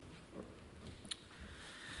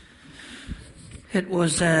It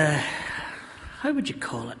was how would you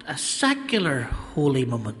call it? A secular holy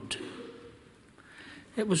moment.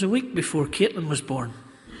 It was a week before Caitlin was born.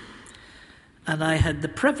 And I had the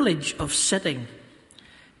privilege of sitting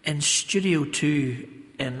in Studio 2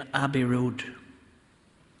 in Abbey Road.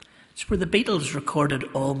 It's where the Beatles recorded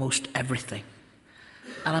almost everything.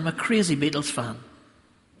 And I'm a crazy Beatles fan.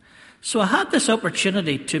 So I had this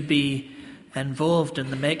opportunity to be involved in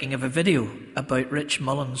the making of a video about Rich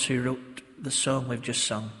Mullins, who wrote the song we've just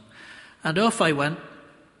sung. And off I went.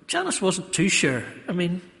 Janice wasn't too sure. I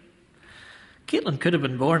mean, Caitlin could have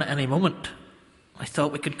been born at any moment. I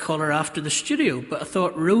thought we could call her after the studio, but I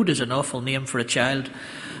thought Road is an awful name for a child.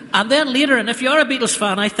 And then later, and if you are a Beatles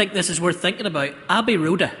fan, I think this is worth thinking about, Abbey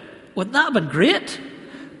Rhoda. Wouldn't that have been great?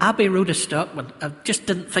 Abbey Rhoda Stockman. I just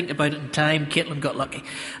didn't think about it in time. Caitlin got lucky.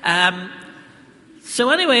 So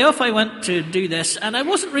anyway, off I went to do this, and I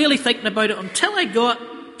wasn't really thinking about it until I got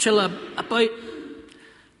till about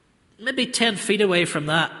maybe 10 feet away from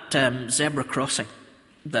that zebra crossing.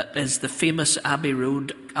 That is the famous Abbey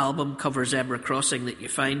Road album cover zebra crossing that you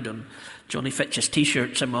find on Johnny Fitch's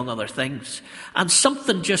T-shirts, among other things. And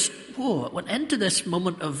something just, it went into this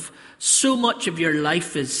moment of so much of your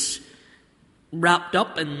life is wrapped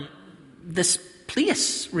up in this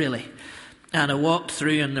place, really. And I walked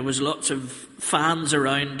through and there was lots of fans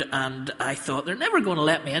around, and I thought, they're never going to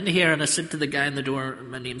let me in here. And I said to the guy in the door,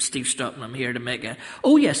 my name's Steve Stockman, I'm here to make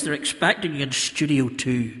oh yes, they're expecting you in Studio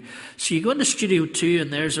 2. So you go into Studio 2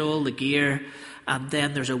 and there's all the gear, and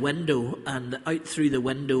then there's a window, and out through the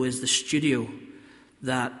window is the studio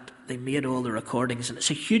that they made all the recordings. And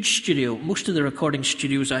it's a huge studio. Most of the recording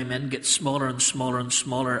studios I'm in get smaller and smaller and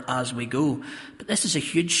smaller as we go. But this is a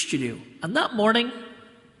huge studio. And that morning,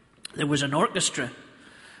 there was an orchestra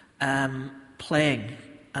playing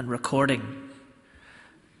and recording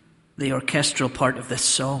the orchestral part of this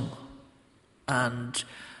song. And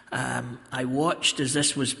I watched as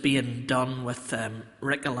this was being done with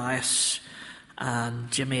Rick Elias and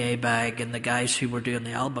Jimmy Abag and the guys who were doing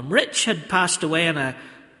the album. Rich had passed away in a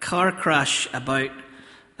car crash about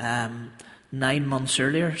 9 months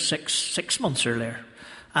earlier, six months earlier.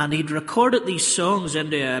 And he'd recorded these songs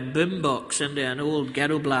into a boombox, into an old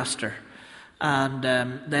ghetto blaster. And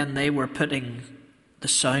then they were putting the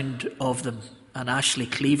sound of them. And Ashley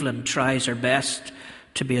Cleveland tries her best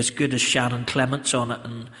to be as good as Shannon Clements on it.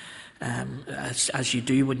 And as you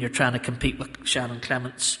do when you're trying to compete with Shannon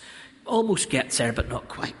Clements, almost gets there, but not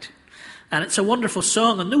quite. And it's a wonderful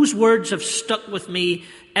song. And those words have stuck with me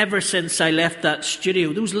ever since I left that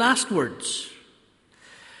studio. Those last words.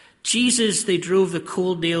 Jesus, they drove the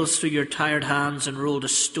cold nails through your tired hands and rolled a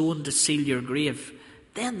stone to seal your grave.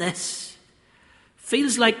 Then this.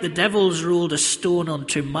 Feels like the devil's rolled a stone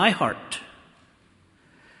onto my heart.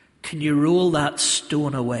 Can you roll that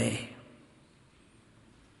stone away?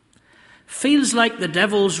 Feels like the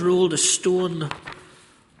devil's rolled a stone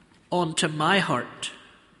onto my heart.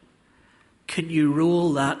 Can you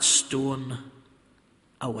roll that stone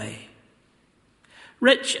away?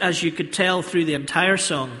 Rich, as you could tell through the entire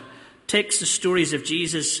song, takes the stories of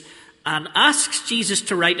Jesus and asks Jesus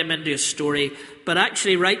to write him into a story, but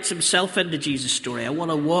actually writes himself into Jesus' story. I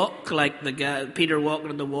want to walk like the guy, Peter walking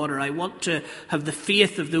in the water. I want to have the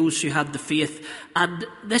faith of those who had the faith. And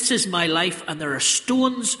this is my life, and there are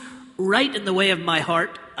stones right in the way of my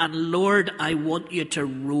heart, and Lord, I want you to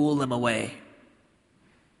roll them away.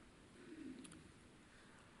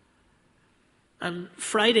 And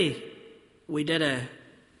Friday, we did a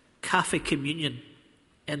cafe communion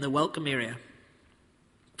in the welcome area.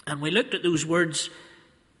 And we looked at those words,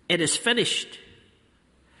 it is finished.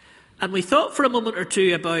 And we thought for a moment or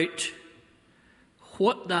two about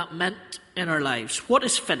what that meant in our lives. What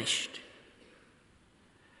is finished?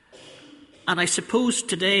 And I suppose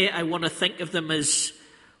today I want to think of them as,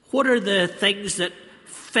 what are the things that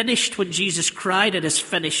finished when Jesus cried, it is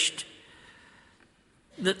finished,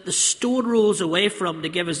 that the stone rolls away from to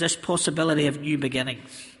give us this possibility of new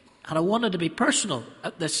beginnings. And I wanted to be personal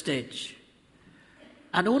at this stage.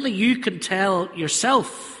 And only you can tell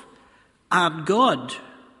yourself and God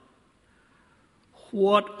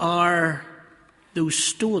what are those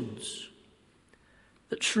stones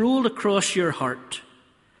that's rolled across your heart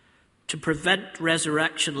to prevent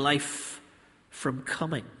resurrection life from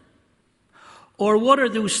coming. Or what are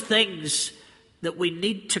those things that we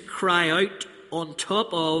need to cry out on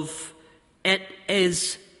top of, it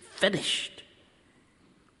is finished?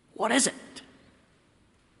 What is it?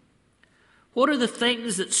 What are the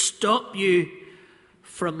things that stop you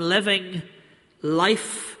from living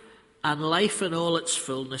life and life in all its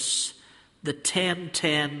fullness, the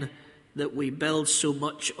 10-10 that we build so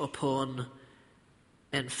much upon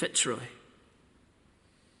in Fitzroy?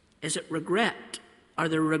 Is it regret? Are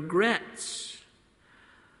there regrets?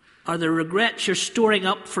 Are there regrets you're storing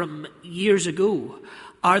up from years ago?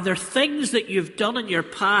 Are there things that you've done in your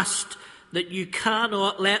past that you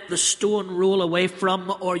cannot let the stone roll away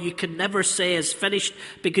from, or you can never say is finished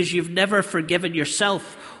because you've never forgiven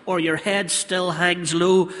yourself, or your head still hangs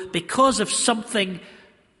low because of something?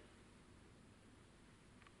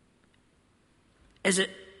 Is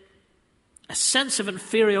it a sense of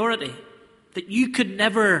inferiority that you could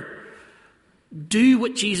never do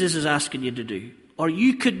what Jesus is asking you to do, or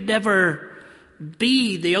you could never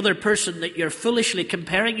be the other person that you're foolishly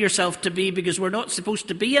comparing yourself to be, because we're not supposed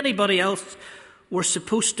to be anybody else. We're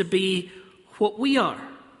supposed to be what we are.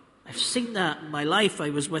 I've seen that in my life. I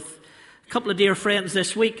was with a couple of dear friends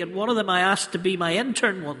this week, and one of them I asked to be my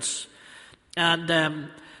intern once. And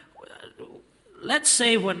let's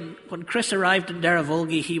say when Chris arrived in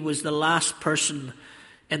Derravulgi, he was the last person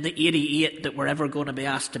in the 88 that were ever going to be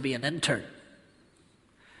asked to be an intern.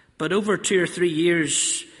 But over 2 or 3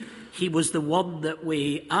 years, he was the one that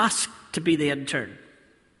we asked to be the intern.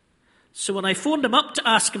 So when I phoned him up to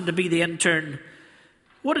ask him to be the intern,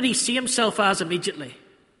 what did he see himself as immediately?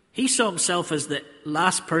 He saw himself as the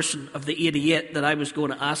last person of the 88 that I was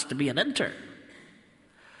going to ask to be an intern.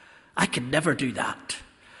 I could never do that.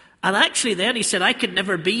 And actually then he said, I could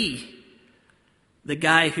never be the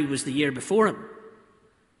guy who was the year before him.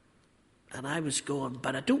 And I was going,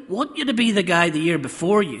 but I don't want you to be the guy the year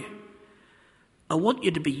before you. I want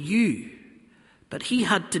you to be you. But he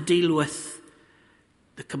had to deal with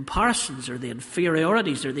the comparisons or the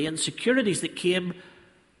inferiorities or the insecurities that came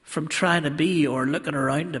from trying to be or looking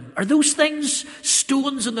around him. Are those things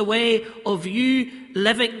stones in the way of you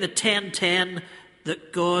living the 10-10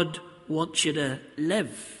 that God wants you to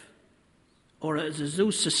live? Or is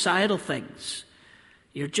those societal things?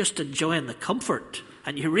 You're just enjoying the comfort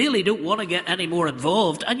and you really don't want to get any more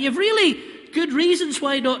involved, and you've really good reasons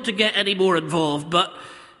why not to get any more involved, but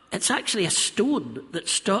it's actually a stone that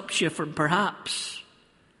stops you from perhaps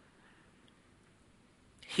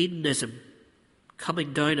hedonism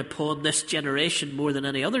coming down upon this generation more than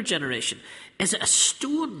any other generation. Is it a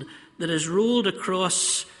stone that is rolled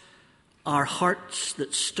across our hearts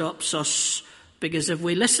that stops us? Because if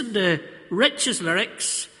we listen to Rich's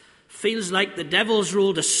lyrics, feels like the devil's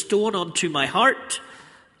rolled a stone onto my heart,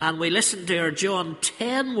 and we listen to our John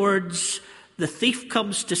 10 words, the thief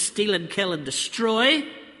comes to steal and kill and destroy.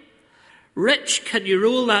 Rich, can you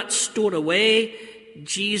roll that stone away?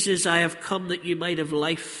 Jesus, I have come that you might have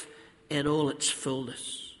life in all its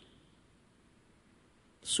fullness.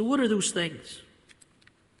 So what are those things?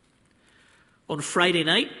 On Friday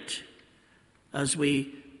night, as we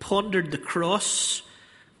pondered the cross,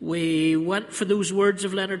 we went for those words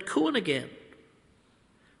of Leonard Cohen again.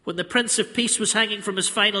 When the Prince of Peace was hanging from his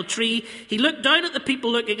final tree, he looked down at the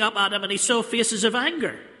people looking up at him and he saw faces of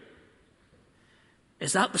anger.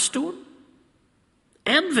 Is that the stone?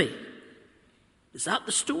 Envy. Is that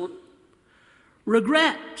the stone?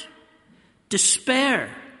 Regret. Despair.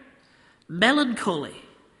 Melancholy.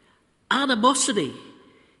 Animosity.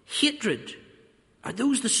 Hatred. Are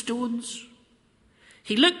those the stones?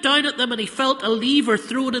 He looked down at them and he felt a lever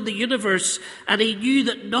thrown in the universe, and he knew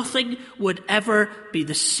that nothing would ever be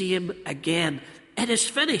the same again. It is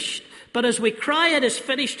finished. But as we cry it is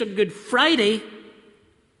finished on Good Friday,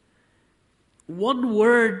 one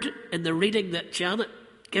word in the reading that Janet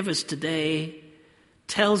gave us today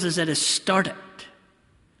tells us it has started.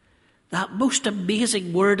 That most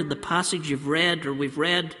amazing word in the passage you've read or we've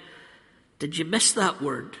read, did you miss that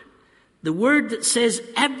word? The word that says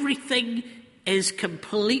everything is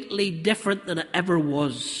completely different than it ever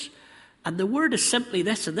was. And the word is simply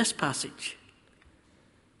this in this passage.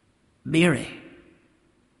 Mary.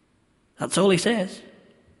 That's all he says.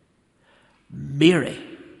 Mary.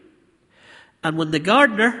 And when the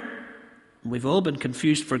gardener, we've all been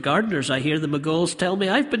confused for gardeners. I hear the McGalls tell me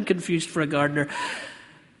I've been confused for a gardener.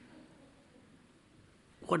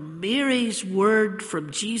 When Mary's word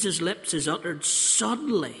from Jesus' lips is uttered,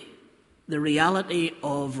 suddenly the reality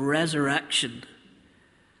of resurrection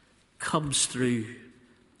comes through,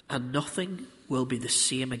 and nothing will be the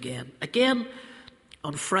same again. Again,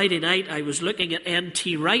 on Friday night, I was looking at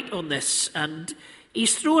N.T. Wright on this, and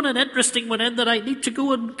he's thrown an interesting one in that I need to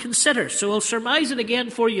go and consider, so I'll surmise it again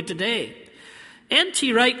for you today.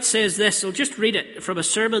 N.T. Wright says this, I'll just read it from a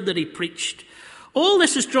sermon that he preached. All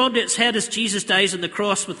this is drawn to its head as Jesus dies on the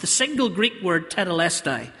cross with the single Greek word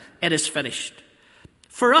tetelestai. It is finished.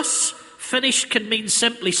 For us, finished can mean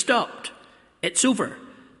simply stopped. It's over.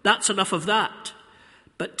 That's enough of that.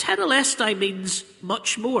 But tetelestai means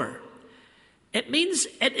much more. It means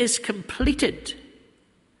it is completed.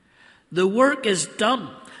 The work is done.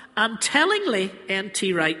 And tellingly,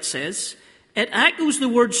 N.T. Wright says, it echoes the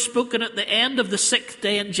words spoken at the end of the 6th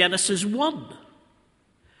day in Genesis 1.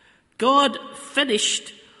 God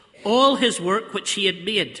finished all his work which he had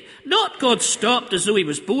made. Not God stopped as though he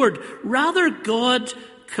was bored. Rather, God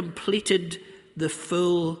completed the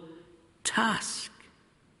full task.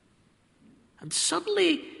 And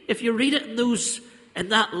suddenly, if you read it in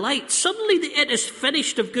that light, suddenly the it is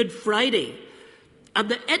finished of Good Friday and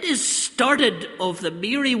the it is started of the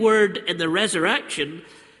Mary word in the resurrection,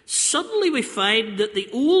 suddenly we find that the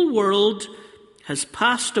old world has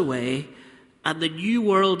passed away and the new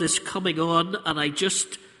world is coming on. And I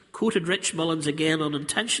just quoted Rich Mullins again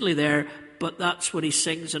unintentionally there, but that's what he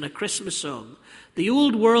sings in a Christmas song. The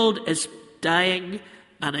old world is dying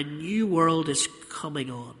and a new world is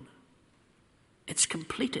coming on. It's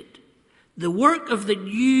completed. The work of the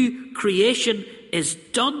new creation is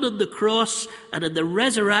done on the cross, and in the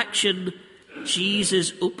resurrection,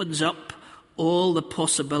 Jesus opens up all the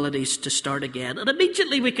possibilities to start again. And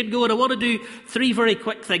immediately we can go, and I want to do 3 very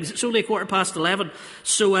quick things. It's only 11:15,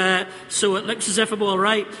 so it looks as if I'm all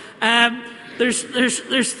right. There's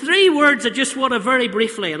 3 words I just want to very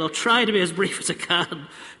briefly, and I'll try to be as brief as I can,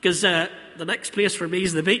 because the next place for me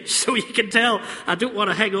is the beach, so you can tell I don't want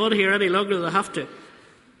to hang on here any longer than I have to.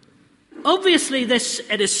 Obviously, it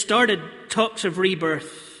has started talks of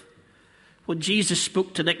rebirth. When Jesus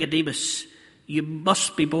spoke to Nicodemus, you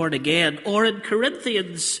must be born again. Or in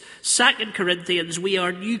Corinthians, 2 Corinthians, we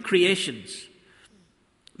are new creations.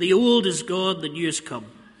 The old is gone, the new has come.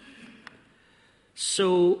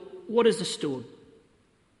 So, what is the stone?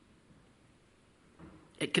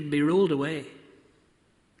 It can be rolled away.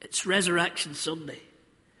 It's Resurrection Sunday.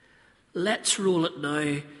 Let's roll it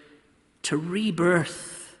now to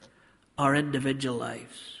rebirth our individual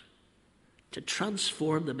lives, to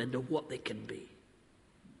transform them into what they can be.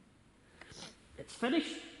 It's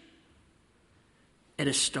finished. It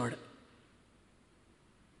has started.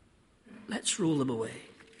 Let's roll them away.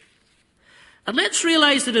 And let's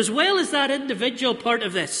realize that as well as that individual part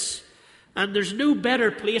of this, and there's no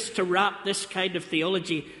better place to wrap this kind of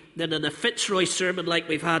theology than in a Fitzroy sermon like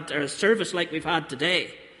we've had, or a service like we've had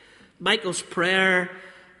today. Michael's prayer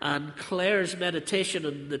and Claire's meditation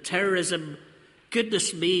on the terrorism.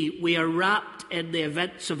 Goodness me, we are wrapped in the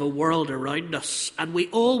events of a world around us. And we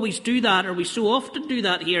always do that, or we so often do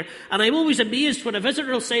that here. And I'm always amazed when a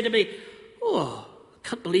visitor will say to me, "Oh, I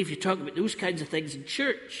can't believe you talk about those kinds of things in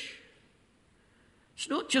church." It's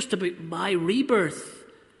not just about my rebirth.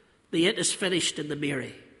 The it is finished in the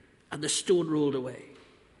Mary and the stone rolled away.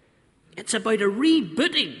 It's about a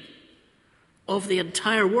rebooting of the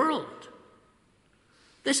entire world.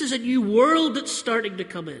 This is a new world that's starting to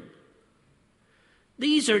come in.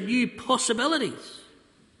 These are new possibilities.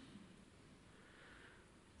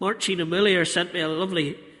 Marcin Amulier sent me a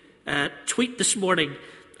lovely tweet this morning,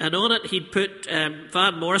 and on it he'd put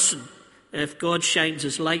Van Morrison, "If God Shines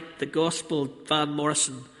His Light," the gospel Van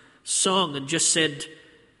Morrison song, and just said,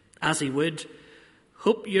 as he would,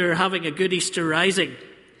 "Hope you're having a good Easter rising."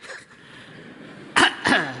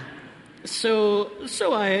 So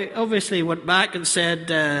I obviously went back and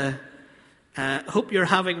said, "Hope you're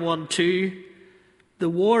having one too. The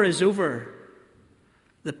war is over.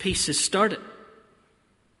 The peace has started."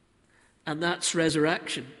 And that's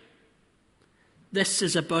resurrection. This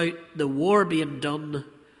is about the war being done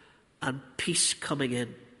and peace coming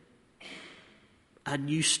in. A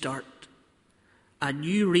new start. A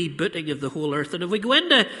new rebooting of the whole earth. And if we go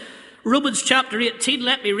into Romans chapter 18,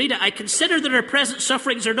 let me read it. "I consider that our present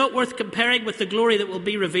sufferings are not worth comparing with the glory that will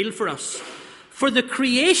be revealed for us. For the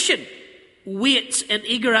creation waits in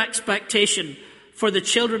eager expectation for the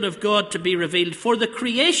children of God to be revealed. For the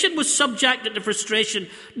creation was subjected to frustration,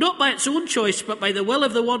 not by its own choice, but by the will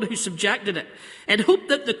of the one who subjected it, in hope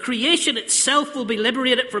that the creation itself will be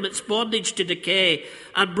liberated from its bondage to decay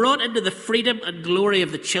and brought into the freedom and glory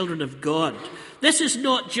of the children of God." This is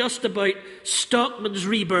not just about Stockman's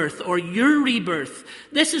rebirth or your rebirth.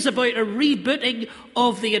 This is about a rebooting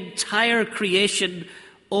of the entire creation,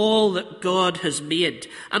 all that God has made.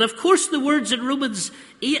 And of course the words in Romans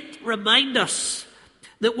 8 remind us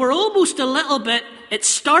that we're almost a little bit, it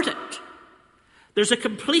started. There's a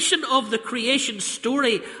completion of the creation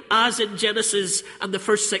story as in Genesis and the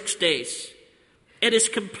first 6 days. It is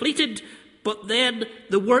completed, but then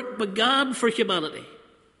the work began for humanity.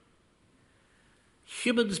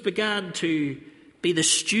 Humans began to be the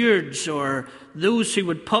stewards, or those who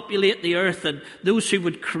would populate the earth and those who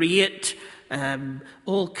would create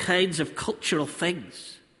all kinds of cultural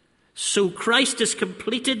things. So Christ has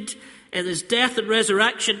completed in his death and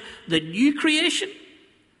resurrection the new creation,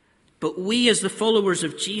 But we, as the followers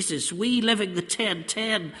of Jesus, we living the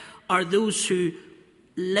 10-10, are those who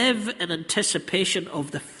live in anticipation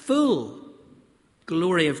of the full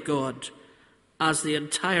glory of God as the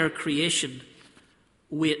entire creation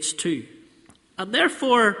waits too. And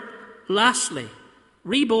therefore, lastly,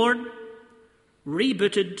 reborn,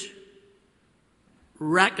 rebooted,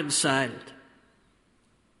 reconciled.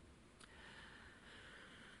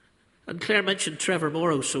 And Claire mentioned Trevor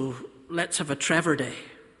Morrow, so let's have a Trevor Day.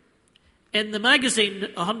 In the magazine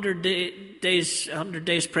 100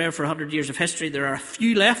 Days Prayer for 100 Years of History, there are a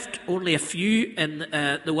few left, only a few in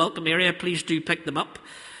the welcome area. Please do pick them up.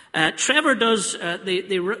 Trevor does,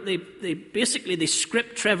 they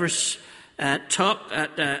script Trevor's talk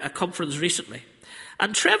at a conference recently.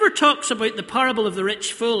 And Trevor talks about the parable of the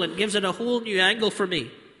rich fool and gives it a whole new angle for me.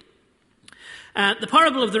 The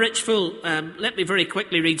parable of the rich fool, let me very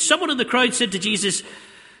quickly read. Someone in the crowd said to Jesus,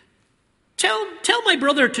 Tell my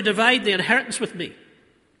brother to divide the inheritance with me.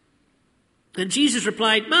 And Jesus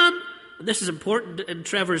replied, Man, and this is important in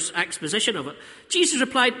Trevor's exposition of it, Jesus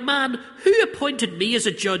replied, Man, who appointed me as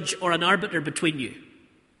a judge or an arbiter between you?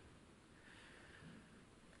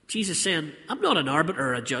 Jesus saying, I'm not an arbiter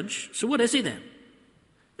or a judge, so what is he then?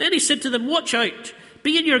 Then he said to them, Watch out,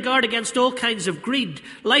 be on your guard against all kinds of greed.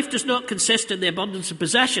 Life does not consist in the abundance of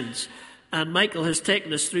possessions. And Michael has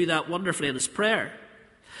taken us through that wonderfully in his prayer.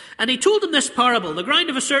 And he told them this parable. The ground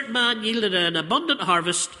of a certain man yielded an abundant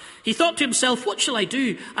harvest. He thought to himself, What shall I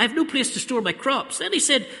do? I have no place to store my crops. Then he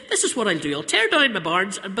said, This is what I'll do. I'll tear down my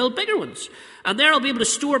barns and build bigger ones. And there I'll be able to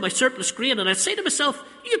store my surplus grain. And I'll say to myself,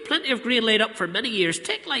 You have plenty of grain laid up for many years.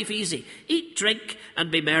 Take life easy. Eat, drink,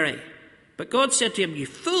 and be merry. But God said to him, You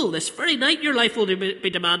fool, this very night your life will be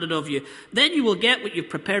demanded of you. Then you will get what you've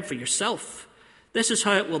prepared for yourself. This is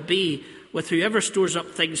how it will be with whoever stores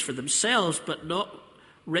up things for themselves, but not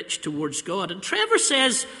rich towards God. And Trevor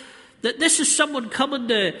says that this is someone coming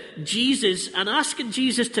to Jesus and asking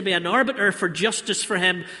Jesus to be an arbiter for justice for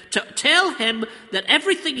him, to tell him that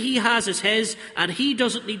everything he has is his and he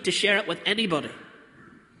doesn't need to share it with anybody.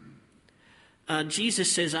 And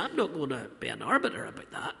Jesus says, I'm not going to be an arbiter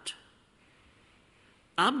about that.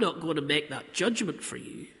 I'm not going to make that judgment for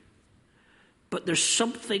you. But there's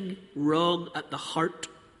something wrong at the heart,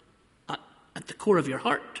 at the core of your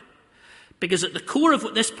heart. Because at the core of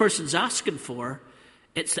what this person's asking for,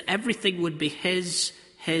 it's that everything would be his.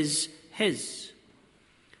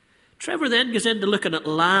 Trevor then goes into looking at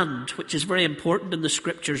land, which is very important in the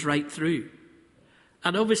scriptures right through.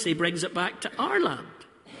 And obviously brings it back to our land.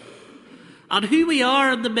 And who we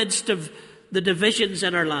are in the midst of the divisions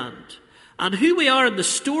in our land. And who we are in the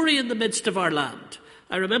story in the midst of our land.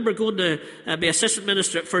 I remember going to be assistant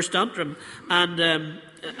minister at First Antrim, and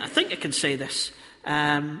I think I can say this.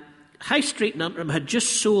 High Street in Antrim had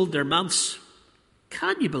just sold their manse.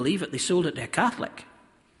 Can you believe it? They sold it to a Catholic.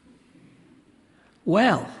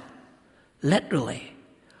 Well, literally,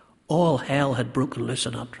 all hell had broken loose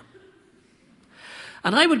in Antrim.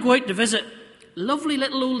 And I would go out to visit lovely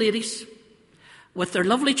little old ladies with their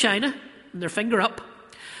lovely china and their finger up,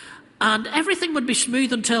 and everything would be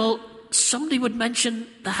smooth until somebody would mention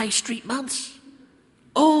the High Street manse.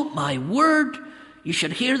 Oh, my word, you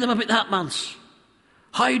should hear them about that manse.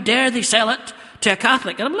 How dare they sell it to a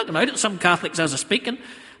Catholic? And I'm looking out at some Catholics as I speak, and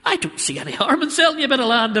I don't see any harm in selling you a bit of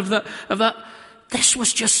land of that. This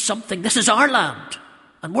was just something. This is our land.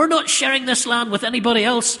 And we're not sharing this land with anybody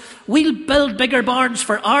else. We'll build bigger barns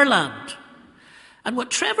for our land. And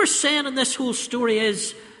what Trevor's saying in this whole story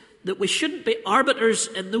is that we shouldn't be arbiters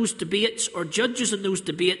in those debates or judges in those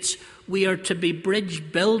debates. We are to be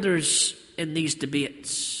bridge builders in these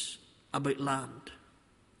debates about land.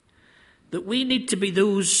 That we need to be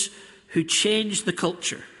those who change the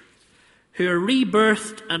culture, who are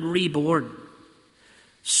rebirthed and reborn,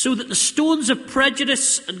 so that the stones of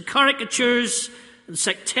prejudice and caricatures and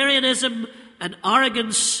sectarianism and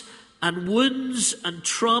arrogance and wounds and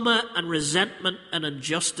trauma and resentment and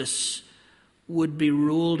injustice would be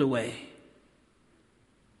rolled away.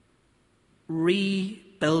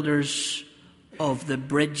 Rebuilders of the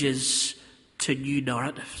bridges to new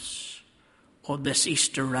narratives on this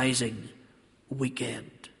Easter rising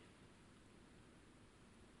weekend.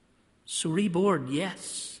 So reborn,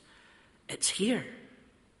 yes, it's here.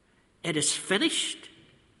 It is finished.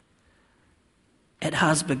 It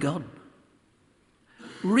has begun.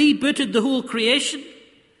 Rebooted the whole creation.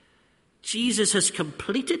 Jesus has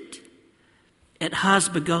completed. It has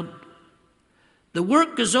begun. The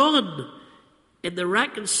work goes on in the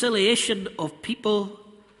reconciliation of people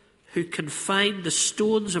who can find the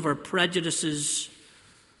stones of our prejudices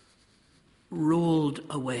rolled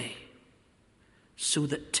away so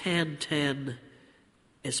that 10-10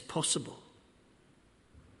 is possible.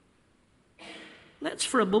 Let's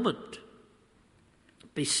for a moment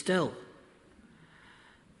be still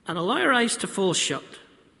and allow our eyes to fall shut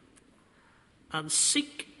and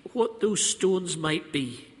seek what those stones might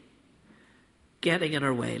be getting in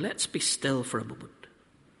our way. Let's be still for a moment.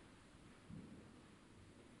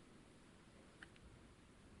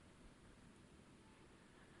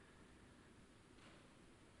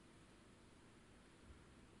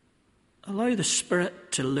 Allow the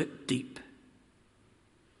Spirit to look deep.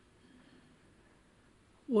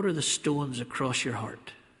 What are the stones across your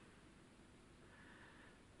heart?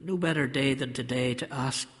 No better day than today to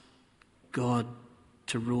ask God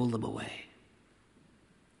to roll them away.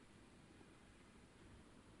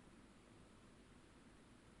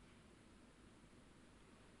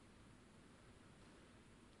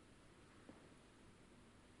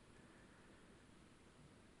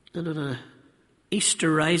 And on an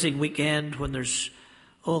Easter Rising weekend, when there's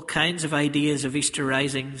all kinds of ideas of Easter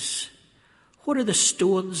Risings, what are the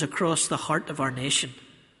stones across the heart of our nation?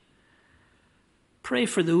 Pray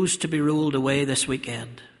for those to be rolled away this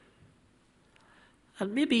weekend.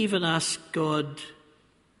 And maybe even ask God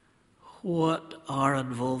what our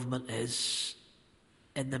involvement is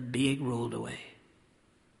in them being rolled away.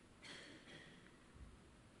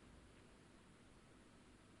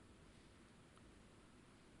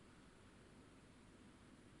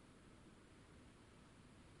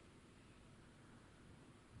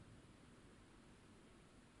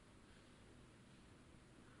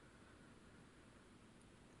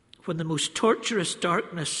 When the most torturous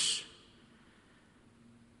darkness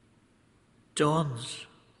dawns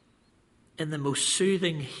in the most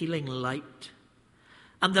soothing, healing light,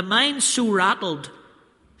 and the mind so rattled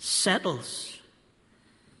settles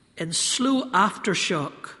in slow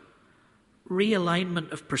aftershock,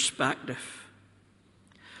 realignment of perspective.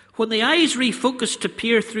 When the eyes refocus to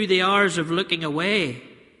peer through the hours of looking away,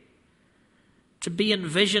 to be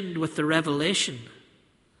envisioned with the revelation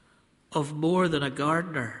of more than a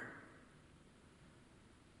gardener,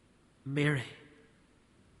 Mary.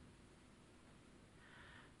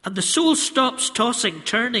 And the soul stops tossing,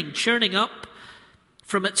 turning, churning up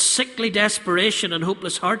from its sickly desperation and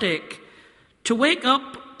hopeless heartache, to wake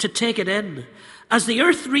up to take it in, as the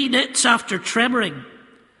earth reknits after tremoring,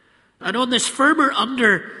 and on this firmer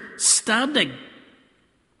understanding,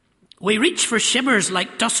 we reach for shimmers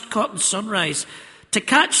like dust-caught in sunrise, to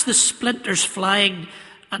catch the splinters flying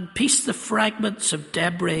and piece the fragments of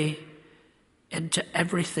debris into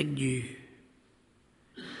everything new.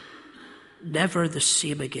 Never the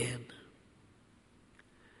same again.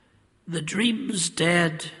 The dreams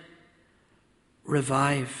dead,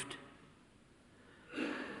 revived.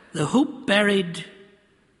 The hope buried,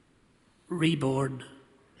 reborn.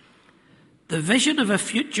 The vision of a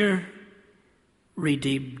future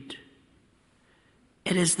redeemed.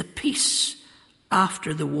 It is the peace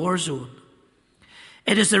after the war zone.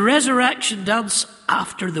 It is the resurrection dance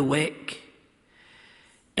after the wake.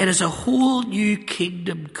 It is a whole new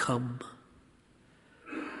kingdom come.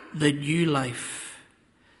 The new life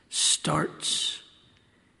starts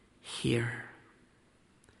here.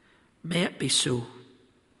 May it be so.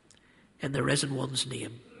 In the risen one's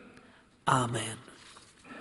name. Amen.